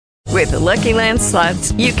With the Lucky Land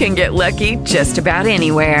Slots, you can get lucky just about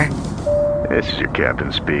anywhere. This is your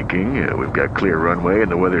captain speaking. We've got clear runway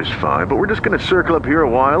and the weather's fine, but we're just going to circle up here a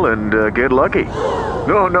while and get lucky.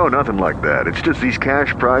 No, nothing like that. It's just these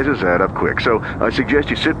cash prizes add up quick. So I suggest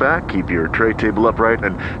you sit back, keep your tray table upright,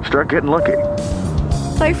 and start getting lucky.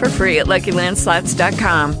 Play for free at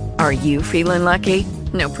LuckyLandSlots.com. Are you feeling lucky?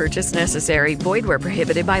 No purchase necessary. Void where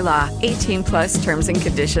prohibited by law. 18 plus terms and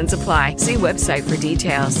conditions apply. See website for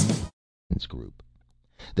details. Group.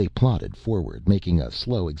 They plodded forward, making a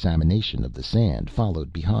slow examination of the sand,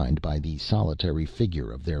 followed behind by the solitary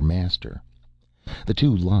figure of their master. The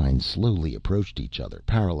two lines slowly approached each other,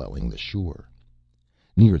 paralleling the shore.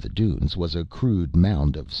 Near the dunes was a crude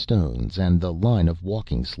mound of stones, and the line of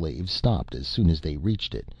walking slaves stopped as soon as they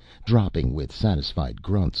reached it, dropping with satisfied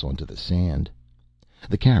grunts onto the sand.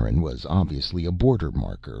 The cairn was obviously a border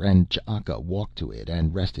marker, and Ch'aka walked to it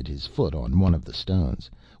and rested his foot on one of the stones,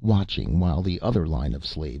 watching while the other line of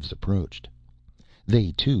slaves approached.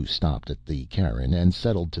 They too stopped at the cairn and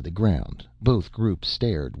settled to the ground. Both groups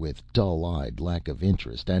stared with dull-eyed lack of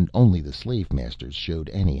interest, and only the slave masters showed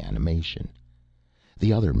any animation.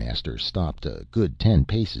 The other master stopped a good 10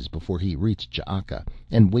 paces before he reached Ch'aka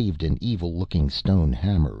and waved an evil-looking stone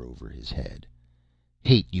hammer over his head.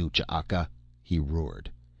 "Hate you, Ch'aka!" he roared.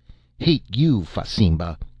 "Hate you,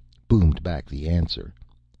 Fasimba!" boomed back the answer.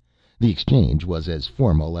 The exchange was as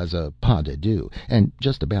formal as a pas de deux, and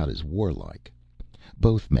just about as warlike.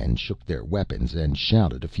 Both men shook their weapons and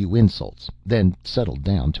shouted a few insults, then settled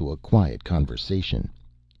down to a quiet conversation.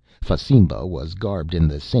 Fasimba was garbed in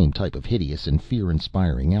the same type of hideous and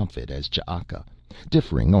fear-inspiring outfit as Ch'aka,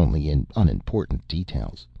 differing only in unimportant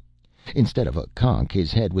details. Instead of a conch,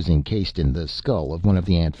 his head was encased in the skull of one of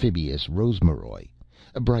the amphibious Rosmaroj,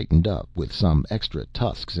 brightened up with some extra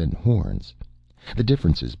tusks and horns. The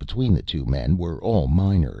differences between the two men were all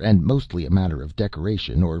minor, and mostly a matter of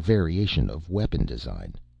decoration or variation of weapon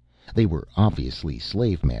design. They were obviously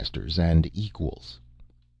slave masters and equals.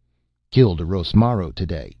 "Killed a Rosmaro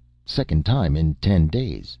today. Second time in 10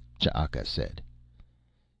 days, Ch'aka said.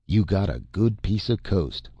 "You got a good piece of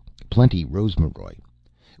coast. Plenty Rosmaroj.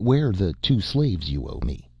 Where the 2 slaves you owe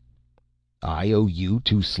me?" "I owe you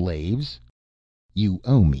 2 slaves?" "You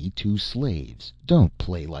owe me 2 slaves. Don't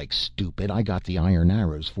play like stupid. I got the iron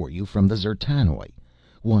arrows for you from the D'zertanoj.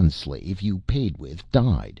 1 slave you paid with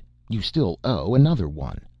died. You still owe another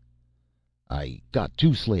one." "I got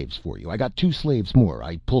 2 slaves for you. I got 2 slaves more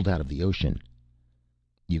I pulled out of the ocean."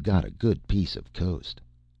 "You got a good piece of coast."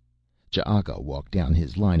 Ch'aka walked down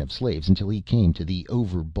his line of slaves until he came to the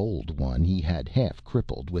over-bowled one he had half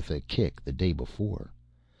crippled with a kick the day before.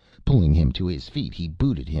 Pulling him to his feet, he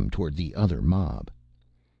booted him toward the other mob.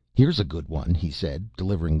 "Here's a good one," he said,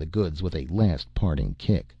 delivering the goods with a last parting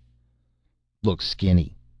kick. "Looks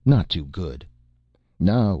skinny. Not too good."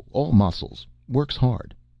 "No, all muscles. Works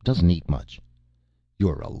hard. Doesn't eat much."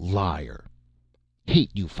 "You're a liar."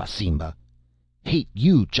 "Hate you, Fasimba." "Hate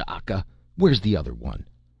you, Ch'aka. Where's the other one?"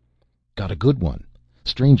 "Got a good one.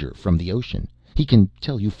 Stranger from the ocean. He can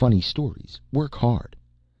tell you funny stories. Work hard."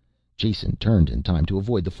 Jason turned in time to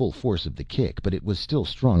avoid the full force of the kick, but it was still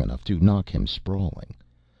strong enough to knock him sprawling.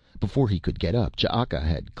 Before he could get up, Ch'aka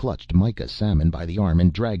had clutched Mikah Samon by the arm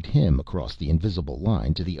and dragged him across the invisible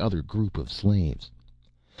line to the other group of slaves.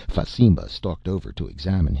 Fasimba stalked over to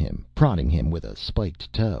examine him, prodding him with a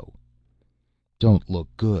spiked toe. "Don't look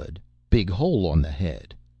good. Big hole on the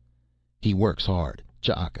head." "He works hard,"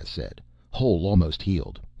 Ch'aka said. "Hole almost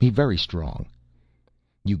healed. He very strong."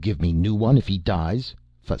 "You give me new one if he dies?"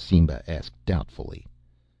 Fasimba asked doubtfully.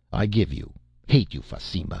 "I give you. Hate you,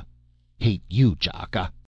 Fasimba. Hate you,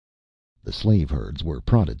 Ch'aka." The slave herds were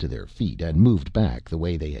prodded to their feet and moved back the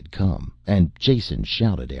way they had come, and Jason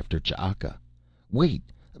shouted after Ch'aka. "Wait!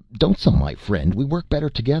 Don't sell my friend. We work better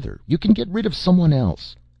together. You can get rid of someone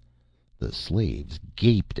else." The slaves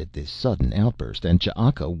gaped at this sudden outburst, and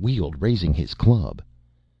Ch'aka wheeled, raising his club.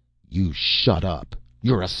 "You shut up.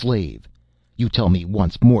 You're a slave. You tell me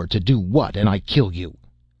once more to do what, and I kill you."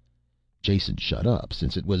 Jason shut up,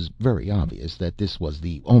 since it was very obvious that this was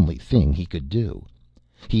the only thing he could do.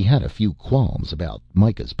 He had a few qualms about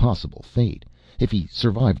Mikah's possible fate. If he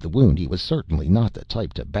survived the wound, he was certainly not the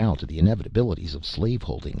type to bow to the inevitabilities of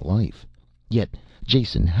slave-holding life. Yet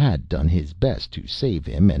Jason had done his best to save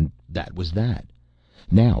him, and that was that.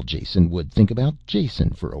 Now Jason would think about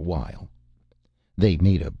Jason for a while. They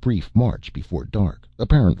made a brief march before dark,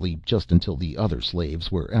 apparently just until the other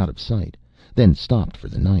slaves were out of sight, then stopped for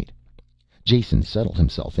the night. Jason settled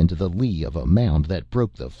himself into the lee of a mound that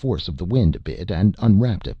broke the force of the wind a bit, and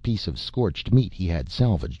unwrapped a piece of scorched meat he had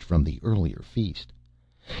salvaged from the earlier feast.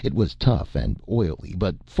 It was tough and oily,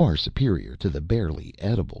 but far superior to the barely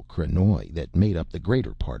edible krenoj that made up the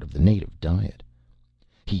greater part of the native diet.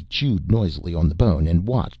 He chewed noisily on the bone and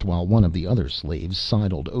watched while one of the other slaves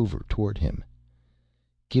sidled over toward him.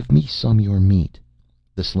 "Give me some your meat,"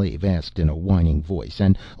 the slave asked in a whining voice,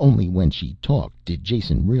 and only when she talked did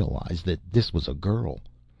Jason realize that this was a girl.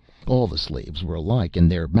 All the slaves were alike in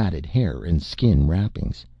their matted hair and skin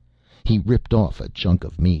wrappings. He ripped off a chunk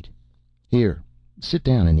of meat. "Here, sit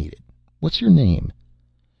down and eat it. What's your name?"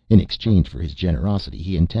 In exchange for his generosity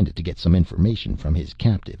he intended to get some information from his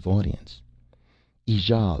captive audience.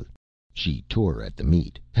 "Ijale." She tore at the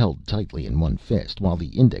meat, held tightly in one fist, while the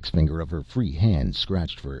index finger of her free hand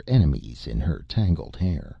scratched for enemies in her tangled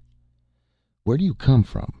hair. "Where do you come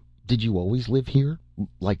from? Did you always live here?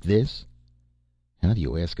 Like this?" How do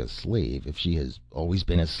you ask a slave if she has always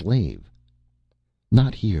been a slave?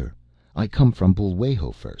 "Not here. I come from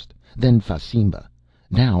Bul'wajo first, then Fasimba.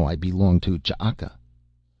 Now I belong to Ch'aka."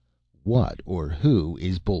 "What or who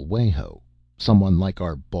is Bul'wajo? Someone like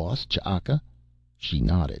our boss, Ch'aka?" She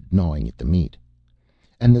nodded, gnawing at the meat.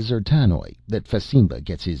 "And the D'zertanoj that Fasimba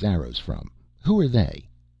gets his arrows from, who are they?"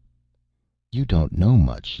 "You don't know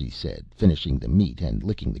much," she said, finishing the meat and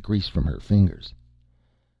licking the grease from her fingers.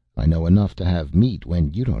 "I know enough to have meat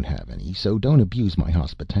when you don't have any, so don't abuse my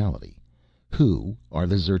hospitality. Who are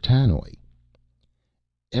the D'zertanoj?"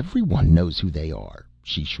 "Everyone knows who they are."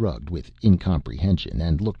 She shrugged with incomprehension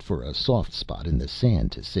and looked for a soft spot in the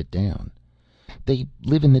sand to sit down. "They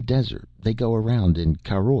live in the desert. They go around in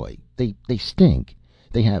caroj. They stink.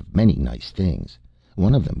 They have many nice things.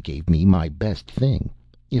 One of them gave me my best thing.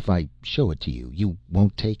 If I show it to you, you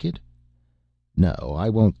won't take it?" "No, I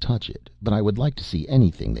won't touch it, but I would like to see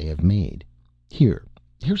anything they have made. Here's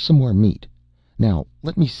some more meat. Now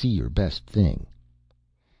let me see your best thing."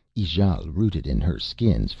 Ijale rooted in her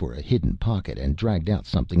skins for a hidden pocket and dragged out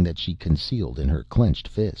something that she concealed in her clenched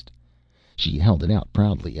fist. She held it out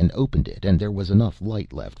proudly and opened it, and there was enough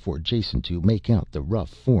light left for Jason to make out the rough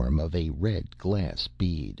form of a red glass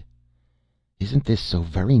bead. "Isn't this so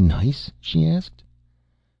very nice?" she asked.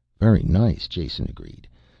 "Very nice," Jason agreed,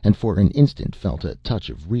 and for an instant felt a touch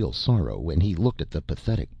of real sorrow when he looked at the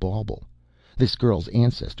pathetic bauble. This girl's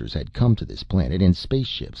ancestors had come to this planet in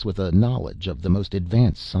spaceships with a knowledge of the most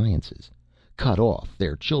advanced sciences. Cut off,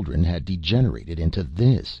 their children had degenerated into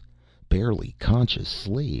this, barely conscious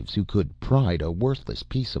slaves who could pride a worthless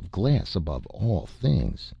piece of glass above all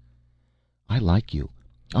things. "I like you.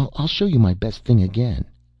 I'll show you my best thing again."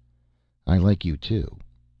 "I like you too.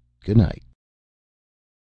 Good night."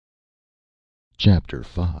 Chapter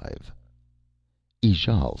 5.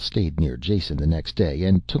 Ijale stayed near Jason the next day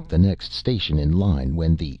and took the next station in line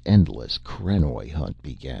when the endless krenoj hunt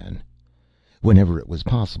began. Whenever it was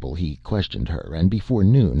possible he questioned her, and before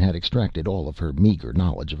noon had extracted all of her meager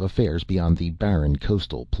knowledge of affairs beyond the barren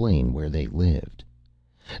coastal plain where they lived.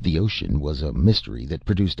 The ocean was a mystery that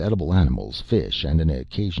produced edible animals, fish, and an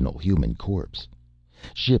occasional human corpse.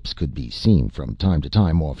 Ships could be seen from time to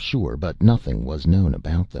time offshore, but nothing was known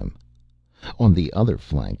about them. On the other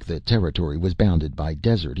flank the territory was bounded by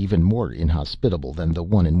desert even more inhospitable than the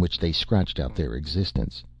one in which they scratched out their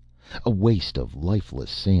existence. A waste of lifeless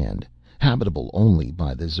sand, habitable only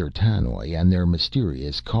by the D'zertanoj and their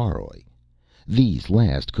mysterious caroj. These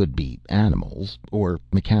last could be animals or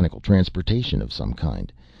mechanical transportation of some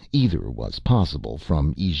kind. Either was possible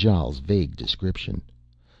from Ijale's vague description.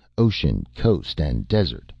 Ocean, coast, and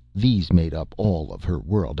desert, these made up all of her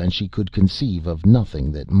world, and she could conceive of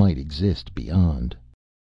nothing that might exist beyond.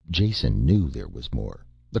 Jason knew there was more.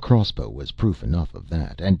 The crossbow was proof enough of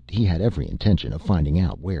that, and he had every intention of finding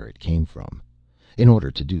out where it came from. In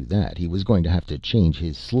order to do that, he was going to have to change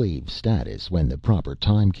his slave status when the proper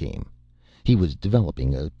time came. He was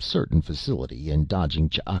developing a certain facility in dodging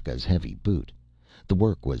Ch'aka's heavy boot. The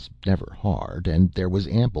work was never hard, and there was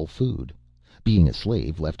ample food. Being a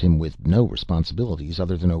slave left him with no responsibilities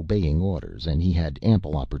other than obeying orders, and he had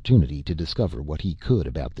ample opportunity to discover what he could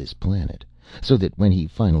about this planet, so that when he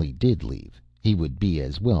finally did leave, he would be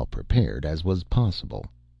as well prepared as was possible.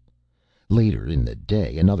 Later in the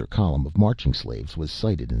day another column of marching slaves was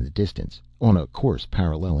sighted in the distance, on a course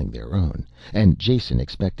paralleling their own, and Jason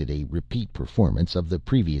expected a repeat performance of the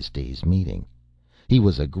previous day's meeting. He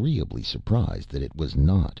was agreeably surprised that it was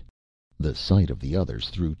not. The sight of the others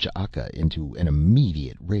threw Ch'aka into an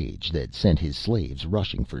immediate rage that sent his slaves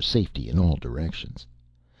rushing for safety in all directions.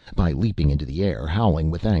 By leaping into the air,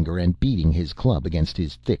 howling with anger, and beating his club against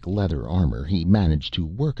his thick leather armor, he managed to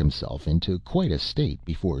work himself into quite a state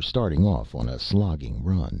before starting off on a slogging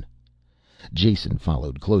run. Jason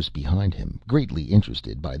followed close behind him, greatly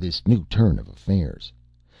interested by this new turn of affairs.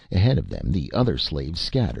 Ahead of them the other slaves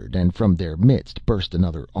scattered, and from their midst burst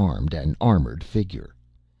another armed and armored figure.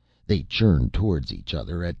 They churned towards each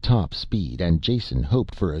other at top speed, and Jason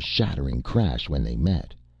hoped for a shattering crash when they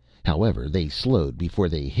met. However, they slowed before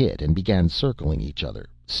they hit and began circling each other,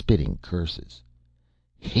 spitting curses.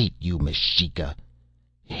 "Hate you, Mexica!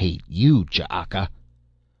 Hate you, Ch'aka!"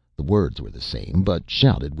 The words were the same, but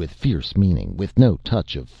shouted with fierce meaning, with no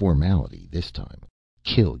touch of formality this time.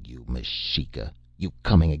 "Kill you, Mexica! You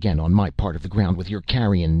coming again on my part of the ground with your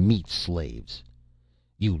carrion meat slaves!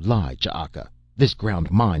 You lie, Ch'aka! This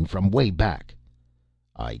ground mine from way back!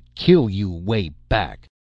 I kill you way back!"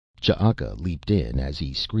 Ch'aka leaped in as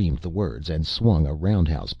he screamed the words and swung a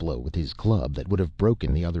roundhouse blow with his club that would have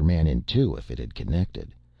broken the other man in two if it had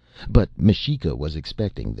connected. But Mexica was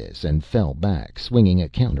expecting this and fell back, swinging a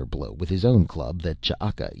counter blow with his own club that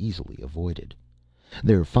Ch'aka easily avoided.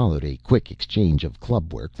 There followed a quick exchange of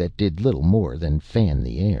club work that did little more than fan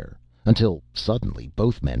the air, until suddenly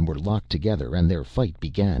both men were locked together and their fight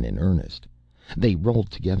began in earnest. They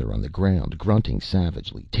rolled together on the ground, grunting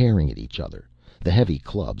savagely, tearing at each other. The heavy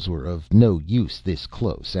clubs were of no use this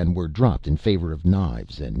close and were dropped in favor of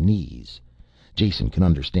knives and knees. Jason could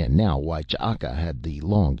understand now why Ch'aka had the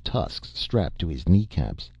long tusks strapped to his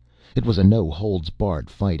kneecaps. It was a no-holds-barred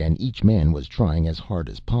fight, and each man was trying as hard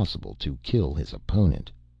as possible to kill his opponent.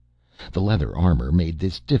 The leather armor made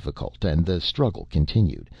this difficult, and the struggle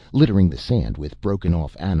continued, littering the sand with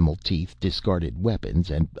broken-off animal teeth, discarded weapons,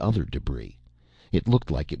 and other debris. It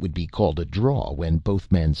looked like it would be called a draw when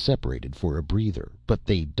both men separated for a breather, but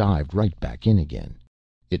they dived right back in again.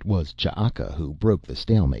 It was Ch'aka who broke the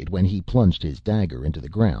stalemate when he plunged his dagger into the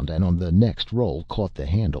ground and on the next roll caught the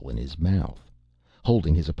handle in his mouth.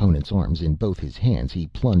 Holding his opponent's arms in both his hands, he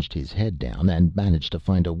plunged his head down and managed to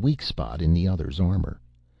find a weak spot in the other's armor.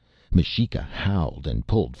 Mexica howled and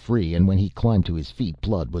pulled free, and when he climbed to his feet,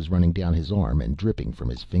 blood was running down his arm and dripping from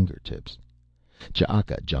his fingertips.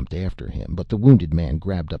 Ch'aka jumped after him, but the wounded man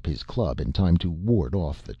grabbed up his club in time to ward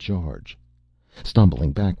off the charge.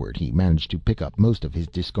 Stumbling backward, he managed to pick up most of his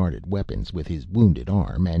discarded weapons with his wounded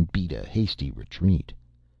arm and beat a hasty retreat.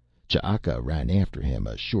 Ch'aka ran after him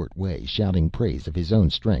a short way, shouting praise of his own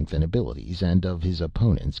strength and abilities and of his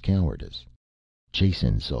opponent's cowardice.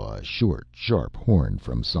 Jason saw a short, sharp horn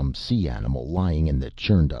from some sea animal lying in the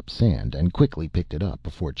churned-up sand and quickly picked it up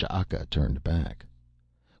before Ch'aka turned back.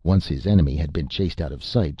 Once his enemy had been chased out of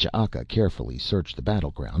sight, Ch'aka carefully searched the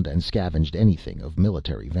battleground and scavenged anything of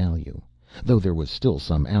military value. Though there was still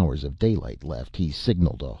some hours of daylight left, he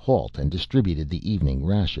signaled a halt and distributed the evening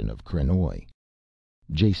ration of krenoj.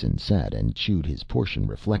 Jason sat and chewed his portion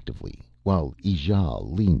reflectively, while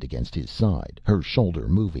Ijale leaned against his side, her shoulder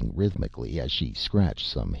moving rhythmically as she scratched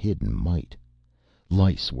some hidden mite.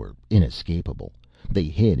 Lice were inescapable. They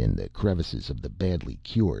hid in the crevices of the badly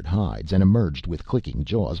cured hides and emerged with clicking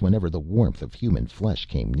jaws whenever the warmth of human flesh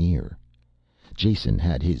came near. Jason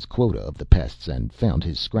had his quota of the pests and found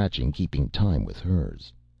his scratching keeping time with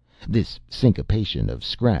hers. This syncopation of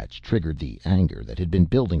scratch triggered the anger that had been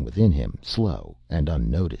building within him, slow and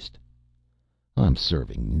unnoticed. "I'm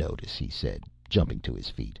serving notice," he said, jumping to his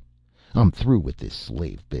feet. "I'm through with this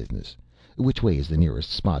slave business. Which way is the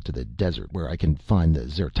nearest spot to the desert where I can find the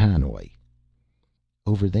D'zertanoj?"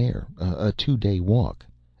 "Over there, a 2-day walk.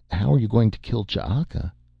 How are you going to kill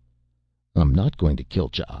Ch'aka?" "I'm not going to kill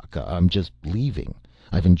Ch'aka. I'm just leaving.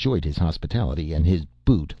 I've enjoyed his hospitality and his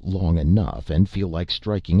boot long enough and feel like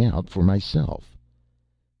striking out for myself."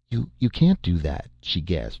 You can't do that," she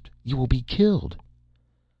gasped. "You will be killed."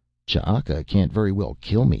 "Ch'aka can't very well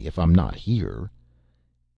kill me if I'm not here."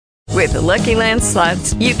 With the Lucky Land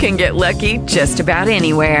Slots, you can get lucky just about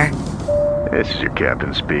anywhere. This is your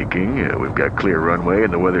captain speaking. We've got clear runway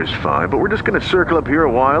and the weather's fine, but we're just going to circle up here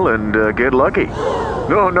a while and get lucky.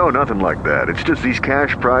 No, nothing like that. It's just these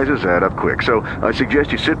cash prizes add up quick. So I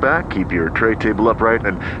suggest you sit back, keep your tray table upright,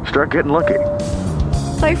 and start getting lucky.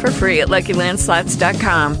 Play for free at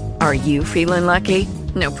LuckyLandSlots.com. Are you feeling lucky?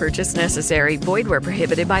 No purchase necessary. Void where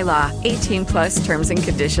prohibited by law. 18+ terms and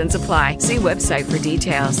conditions apply. See website for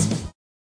details.